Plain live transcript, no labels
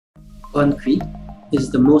Concrete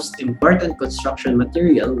is the most important construction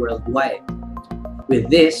material worldwide. With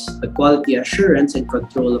this, the quality assurance and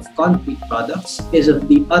control of concrete products is of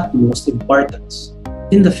the utmost importance.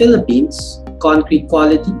 In the Philippines, concrete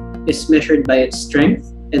quality is measured by its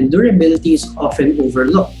strength, and durability is often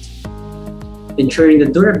overlooked. Ensuring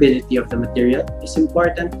the durability of the material is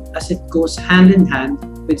important as it goes hand in hand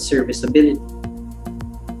with serviceability.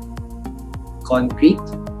 Concrete,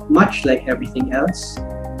 much like everything else,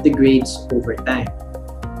 degrades over time.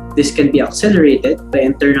 This can be accelerated by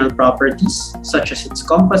internal properties such as its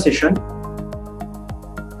composition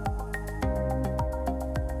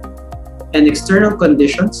and external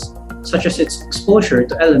conditions such as its exposure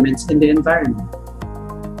to elements in the environment.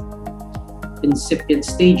 Incipient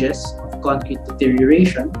stages of concrete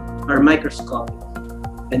deterioration are microscopic,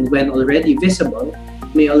 and when already visible,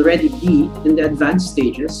 may already be in the advanced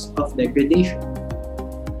stages of degradation.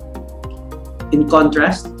 In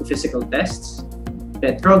contrast to physical tests,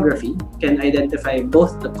 petrography can identify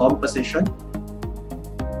both the composition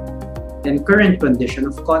and current condition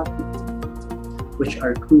of concrete, which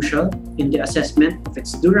are crucial in the assessment of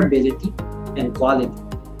its durability and quality.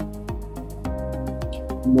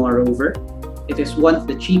 Moreover, it is one of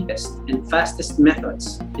the cheapest and fastest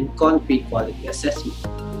methods in concrete quality assessment.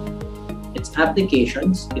 Its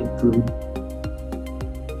applications include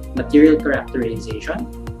material characterization,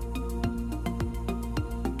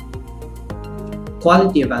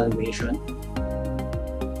 quality evaluation,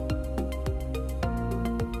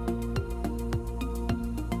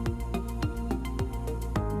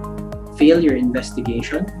 failure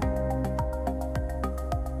investigation,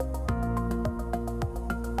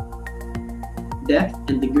 depth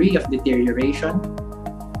and degree of deterioration,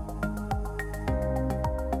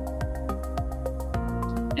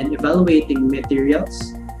 and evaluating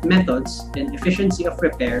materials, methods, and efficiency of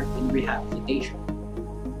repair and rehabilitation.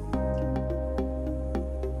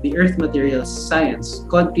 The Earth Materials Science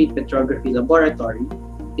Concrete Petrography Laboratory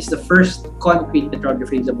is the first concrete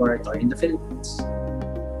petrography laboratory in the Philippines.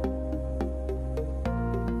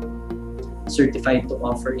 Certified to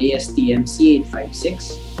offer ASTM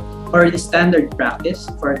C856, or the standard practice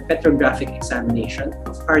for petrographic examination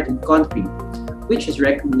of hardened concrete, which is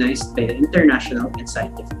recognized by the international and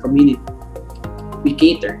scientific community. We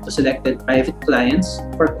cater to selected private clients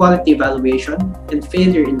for quality evaluation and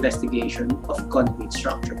failure investigation of concrete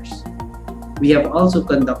structures. We have also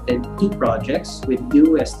conducted 2 projects with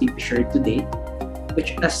DOST PCIEERD to date,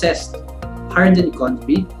 which assessed hardened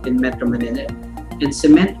concrete in Metro Manila and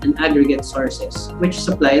cement and aggregate sources, which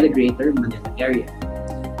supply the Greater Manila area.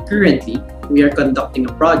 Currently, we are conducting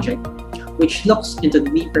a project which looks into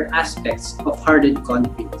the deeper aspects of hardened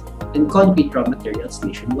concrete and concrete raw materials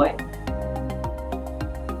nationwide.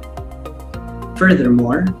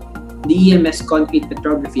 Furthermore, the EMS Concrete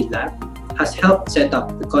Petrography Lab has helped set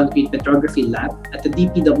up the Concrete Petrography Lab at the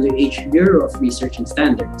DPWH Bureau of Research and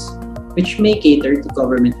Standards, which may cater to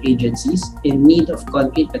government agencies in need of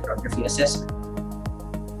concrete petrography assessment.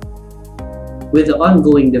 With the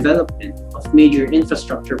ongoing development of major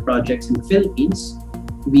infrastructure projects in the Philippines,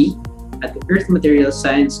 we, at the Earth Materials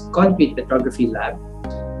Science Concrete Petrography Lab,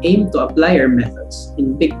 aim to apply our methods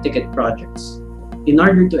in big-ticket projects in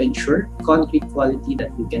order to ensure concrete quality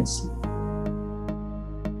that we can see.